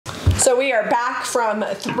So we are back from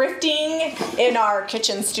thrifting in our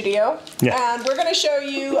kitchen studio, and we're going to show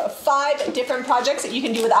you 5 different projects that you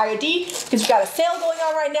can do with IOD, because we've got a sale going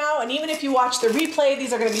on right now, and even if you watch the replay,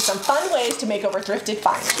 these are going to be some fun ways to make over thrifted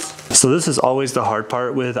finds. So this is always the hard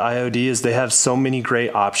part with IOD, is they have so many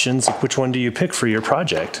great options. Which one do you pick for your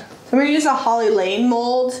project? I'm going to use a Holly Lane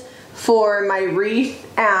mold for my wreath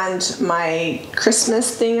and my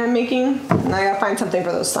Christmas thing I'm making, and I gotta find something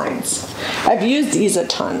for those signs. I've used these a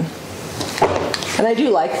ton, and I do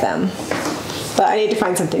like them, but I need to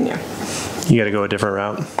find something new. You gotta go a different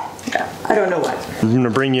route. Yeah, I don't know what. I'm gonna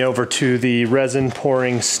bring you over to the resin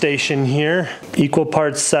pouring station here. Equal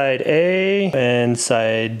parts side A and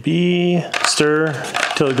side B. Stir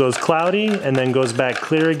till it goes cloudy and then goes back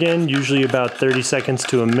clear again, usually about 30 seconds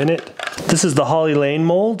to a minute. This is the Holly Lane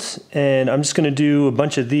mold, and I'm just gonna do a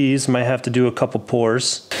bunch of these. Might have to do a couple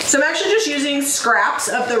pours. So I'm actually just using scraps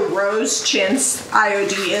of the Rose Chintz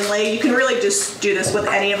IOD inlay. You can really just do this with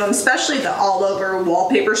any of them, especially the all over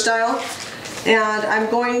wallpaper style. And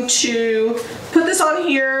I'm going to put this on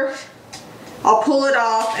here, I'll pull it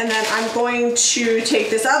off, and then I'm going to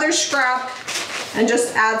take this other scrap and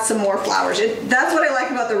just add some more flowers. That's what I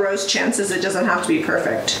like about the Rose Chintz, is it doesn't have to be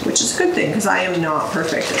perfect, which is a good thing because I am not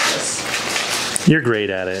perfect at this. You're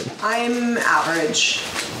great at it. I'm average.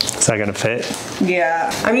 Is that gonna fit?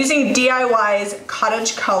 Yeah. I'm using DIY's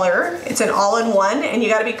Cottage Color. It's an all-in-one, and you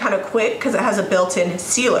gotta be kind of quick because it has a built-in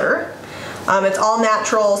sealer. It's all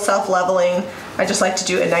natural, self-leveling. I just like to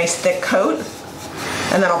do a nice thick coat,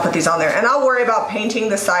 and then I'll put these on there. And I'll worry about painting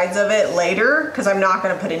the sides of it later because I'm not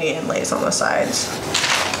gonna put any inlays on the sides.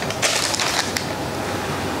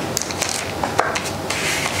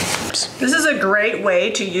 This is a great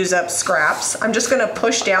way to use up scraps. I'm just gonna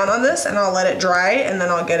push down on this and I'll let it dry, and then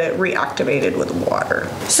I'll get it reactivated with water.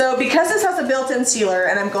 So because this has a built-in sealer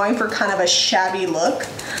and I'm going for kind of a shabby look,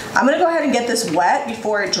 I'm gonna go ahead and get this wet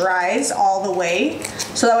before it dries all the way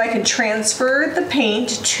so that I can transfer the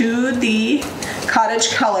paint to the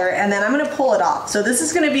Cottage Color, and then I'm gonna pull it off. So this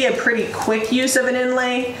is gonna be a pretty quick use of an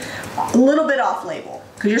inlay, a little bit off label.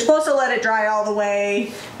 Because you're supposed to let it dry all the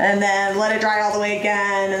way, and then let it dry all the way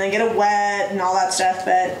again, and then get it wet and all that stuff,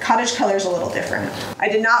 but Cottage Color is a little different. I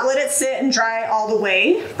did not let it sit and dry all the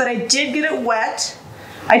way, but I did get it wet.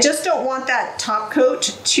 I just don't want that top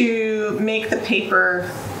coat to make the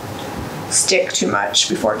paper stick too much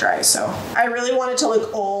before it dries, so. I really want it to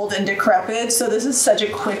look old and decrepit, so this is such a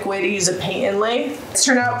quick way to use a paint inlay. It's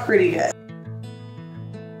turned out pretty good.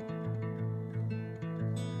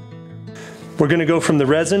 We're gonna go from the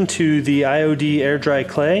resin to the IOD air dry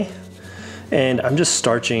clay, and I'm just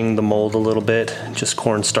starching the mold a little bit, just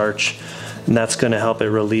cornstarch, and that's gonna help it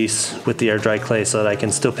release with the air dry clay so that I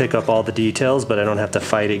can still pick up all the details, but I don't have to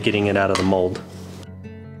fight it getting it out of the mold.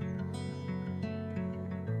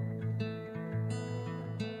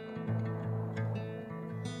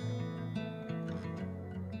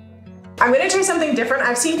 I'm gonna try something different.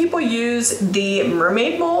 I've seen people use the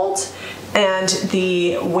mermaid mold and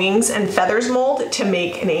the wings and feathers mold to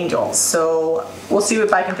make an angel. So we'll see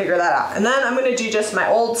if I can figure that out. And then I'm gonna do just my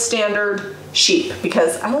old standard sheep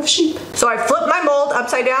because I love sheep. So I flipped my mold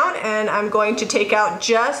upside down and I'm going to take out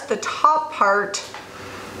just the top part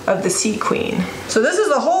of the sea queen. So this is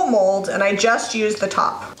the whole mold and I just used the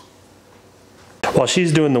top. While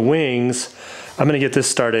she's doing the wings, I'm gonna get this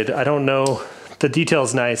started. I don't know, the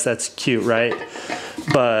detail's nice, that's cute, right?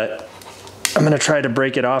 But I'm gonna try to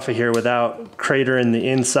break it off of here without cratering the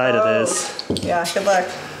inside of this. Yeah, good luck.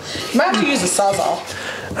 You might have to use a Sawzall.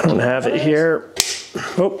 I don't have it here.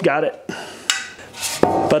 Oh, got it.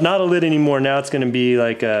 But not a lid anymore. Now it's gonna be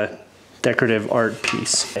like a decorative art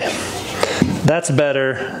piece. That's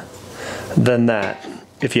better than that,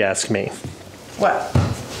 if you ask me. What?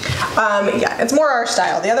 Yeah, it's more our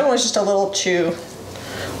style. The other one was just a little too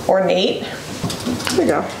ornate. There we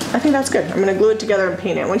go. I think that's good. I'm gonna glue it together and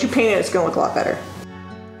paint it. Once you paint it, it's gonna look a lot better.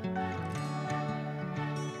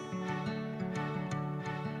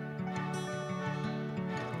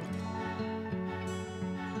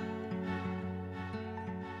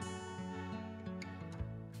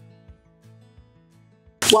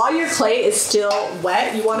 While your clay is still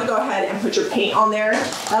wet, you wanna go ahead and put your paint on there.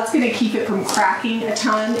 That's gonna keep it from cracking a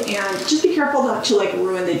ton, and just be careful not to like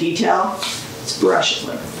ruin the detail. This brush is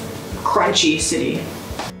like crunchy city.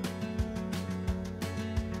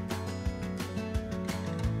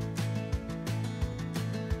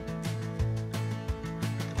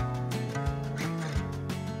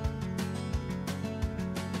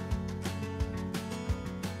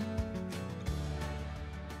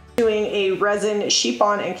 Doing a resin sheep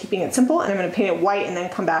on and keeping it simple, and I'm going to paint it white and then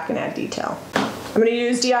come back and add detail. I'm gonna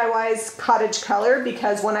use DIY's Cottage Color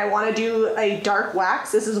because when I wanna do a dark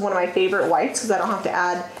wax, this is one of my favorite whites because I don't have to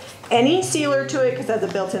add any sealer to it because it has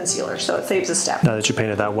a built-in sealer, so it saves a step. Now that you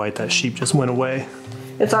painted that white, that sheep just went away.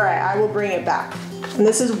 It's all right, I will bring it back. And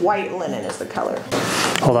this is white linen is the color.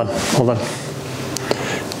 Hold on, hold on.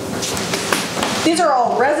 These are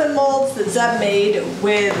all resin molds that Zeb made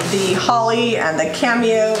with the holly and the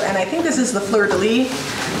cameo, and I think this is the fleur-de-lis.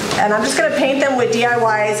 And I'm just gonna paint them with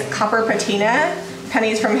DIY's Copper Patina,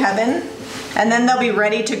 Pennies from Heaven. And then they'll be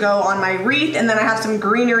ready to go on my wreath, and then I have some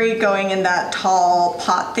greenery going in that tall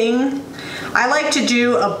pot thing. I like to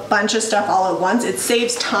do a bunch of stuff all at once. It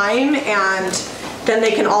saves time, and then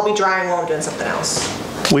they can all be drying while I'm doing something else.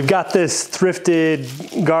 We've got this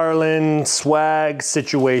thrifted garland swag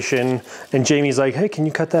situation, and Jamie's like, hey, can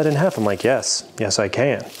you cut that in half? I'm like, yes, I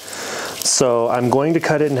can. So I'm going to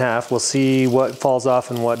cut it in half. We'll see what falls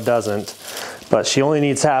off and what doesn't. But she only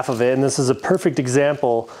needs half of it, and this is a perfect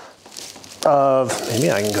example of,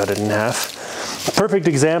 maybe I can cut it in half. Perfect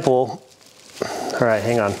example, all right,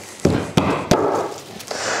 hang on,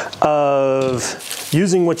 of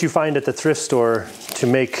using what you find at the thrift store to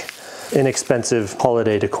make inexpensive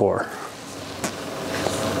holiday decor.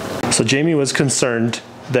 So Jami was concerned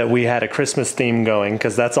that we had a Christmas theme going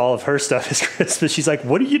because that's all of her stuff is Christmas. She's like,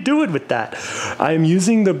 what are you doing with that? I'm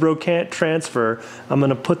using the brocante transfer. I'm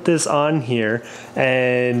gonna put this on here,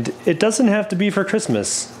 and it doesn't have to be for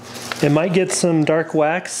Christmas. It might get some dark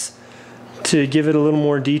wax to give it a little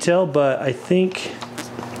more detail, but I think,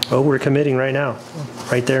 oh, we're committing right now,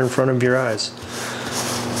 right there in front of your eyes.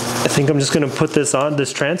 I think I'm just gonna put this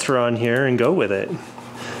transfer on here and go with it.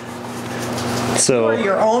 So, you are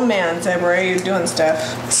your own man, Zeb. Where are you doing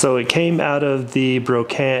stuff? So it came out of the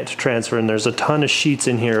brocante transfer, and there's a ton of sheets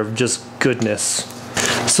in here of just goodness.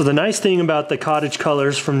 So the nice thing about the Cottage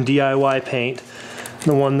Colors from DIY Paint,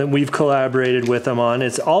 the one that we've collaborated with them on,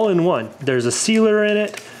 it's all in one. There's a sealer in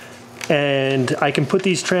it, and I can put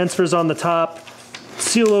these transfers on the top,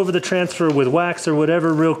 seal over the transfer with wax or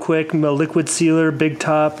whatever real quick, a liquid sealer, big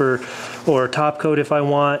top, or top coat if I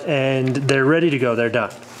want, and they're ready to go, they're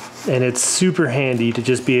done. And it's super handy to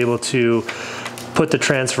just be able to put the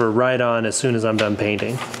transfer right on as soon as I'm done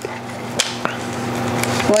painting.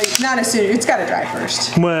 Well, not as soon, it's gotta dry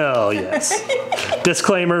first. Well, yes.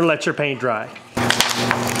 Disclaimer, let your paint dry.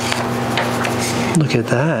 Look at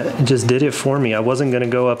that, it just did it for me. I wasn't gonna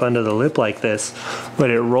go up under the lip like this,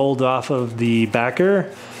 but it rolled off of the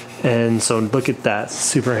backer, and so look at that,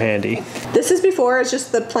 super handy. This is before, it's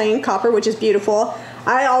just the plain copper, which is beautiful.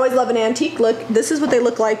 I always love an antique look. This is what they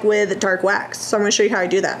look like with dark wax, so I'm gonna show you how I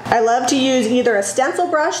do that. I love to use either a stencil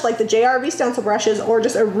brush, like the JRV stencil brushes, or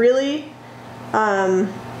just a really,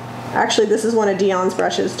 actually this is one of Dion's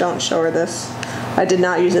brushes, don't show her this. I did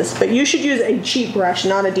not use this, but you should use a cheap brush,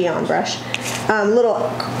 not a Dion brush. Little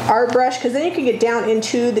art brush, because then you can get down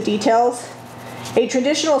into the details. A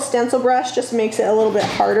traditional stencil brush just makes it a little bit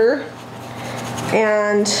harder,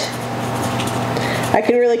 and I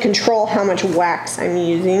can really control how much wax I'm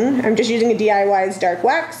using. I'm just using a DIY's dark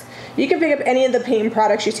wax. You can pick up any of the paint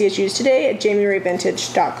products you see us use today at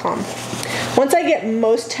JamiRayVintage.com. Once I get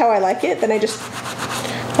most how I like it, then I just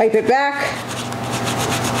wipe it back.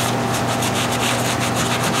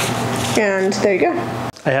 And there you go.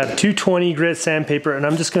 I have 220 grit sandpaper, and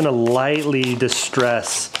I'm just gonna lightly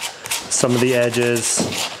distress some of the edges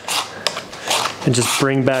and just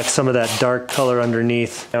bring back some of that dark color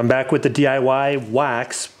underneath. I'm back with the DIY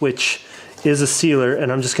wax, which is a sealer,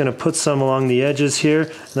 and I'm just gonna put some along the edges here,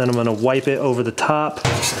 and then I'm gonna wipe it over the top.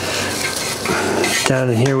 Down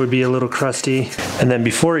in here would be a little crusty. And then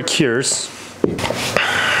before it cures,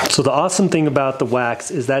 so the awesome thing about the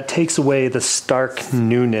wax is that takes away the stark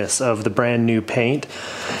newness of the brand new paint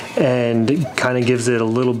and kind of gives it a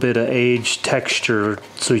little bit of aged texture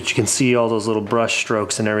so that you can see all those little brush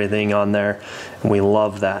strokes and everything on there, and we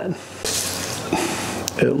love that.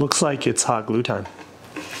 It looks like it's hot glue time.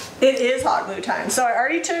 It is hot glue time. So I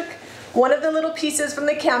already took one of the little pieces from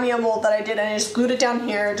the cameo mold that I did, and I just glued it down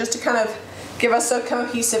here just to kind of give us a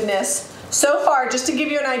cohesiveness. So far, just to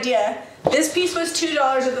give you an idea, this piece was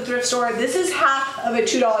 $2 at the thrift store. This is half of a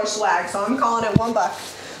 $2 swag, so I'm calling it $1.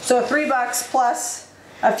 So $3 plus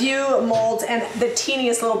a few molds and the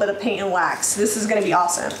teeniest little bit of paint and wax. This is gonna be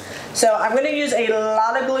awesome. So I'm gonna use a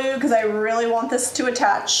lot of glue because I really want this to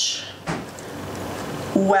attach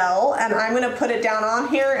well, and I'm gonna put it down on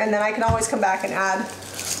here, and then I can always come back and add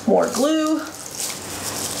more glue.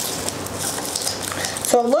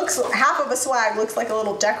 So it looks, half of a swag looks like a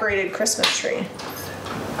little decorated Christmas tree.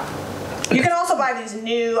 You can also buy these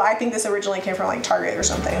new, I think this originally came from like Target or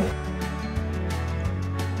something.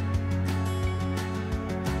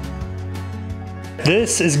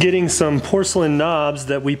 This is getting some porcelain knobs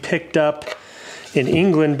that we picked up in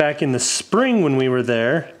England back in the spring when we were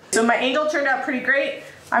there. So my angle turned out pretty great.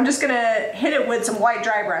 I'm just gonna hit it with some white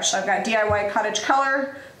dry brush. I've got DIY Cottage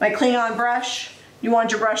Color, my Kling-On brush. You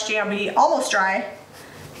want your brush to be almost dry,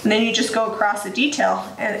 and then you just go across the detail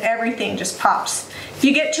and everything just pops. If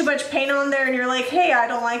you get too much paint on there and you're like, hey, I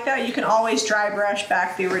don't like that, you can always dry brush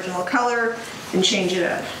back the original color and change it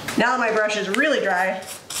up. Now that my brush is really dry,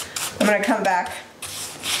 I'm gonna come back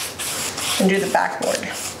and do the backboard.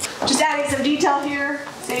 Just adding some detail here,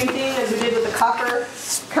 same thing as we did with the copper,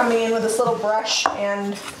 coming in with this little brush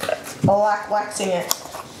and waxing it.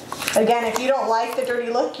 Again, if you don't like the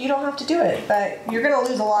dirty look, you don't have to do it, but you're gonna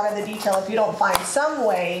lose a lot of the detail if you don't find some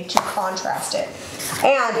way to contrast it.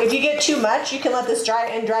 And if you get too much, you can let this dry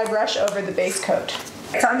and dry brush over the base coat.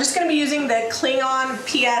 So I'm just gonna be using the Kling-On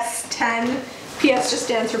PS10. PS just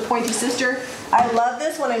stands for Pointy Sister. I love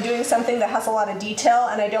this when I'm doing something that has a lot of detail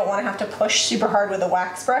and I don't want to have to push super hard with a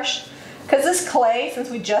wax brush. Because this clay, since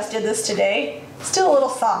we just did this today, is still a little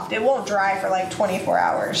soft. It won't dry for like 24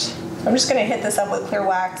 hours. So I'm just going to hit this up with clear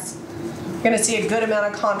wax. You're going to see a good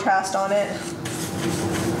amount of contrast on it,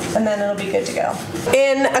 and then it'll be good to go.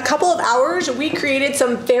 In a couple of hours, we created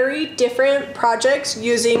some very different projects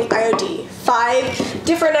using IOD. 5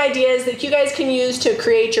 different ideas that you guys can use to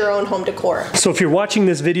create your own home decor. So if you're watching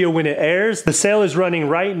this video when it airs, the sale is running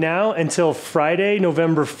right now until Friday,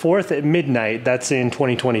 November 4th at midnight. That's in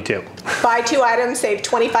 2022. Buy 2 items, save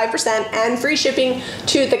 25% and free shipping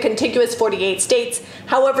to the contiguous 48 states.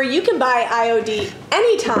 However, you can buy IOD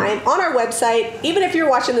anytime on our website, even if you're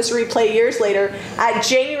watching this replay years later, at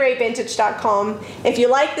JamiRayVintage.com. If you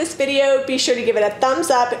like this video, be sure to give it a thumbs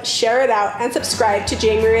up, share it out, and subscribe to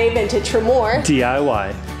Jami Ray Vintage for more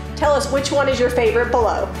DIY. Tell us which one is your favorite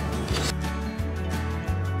below.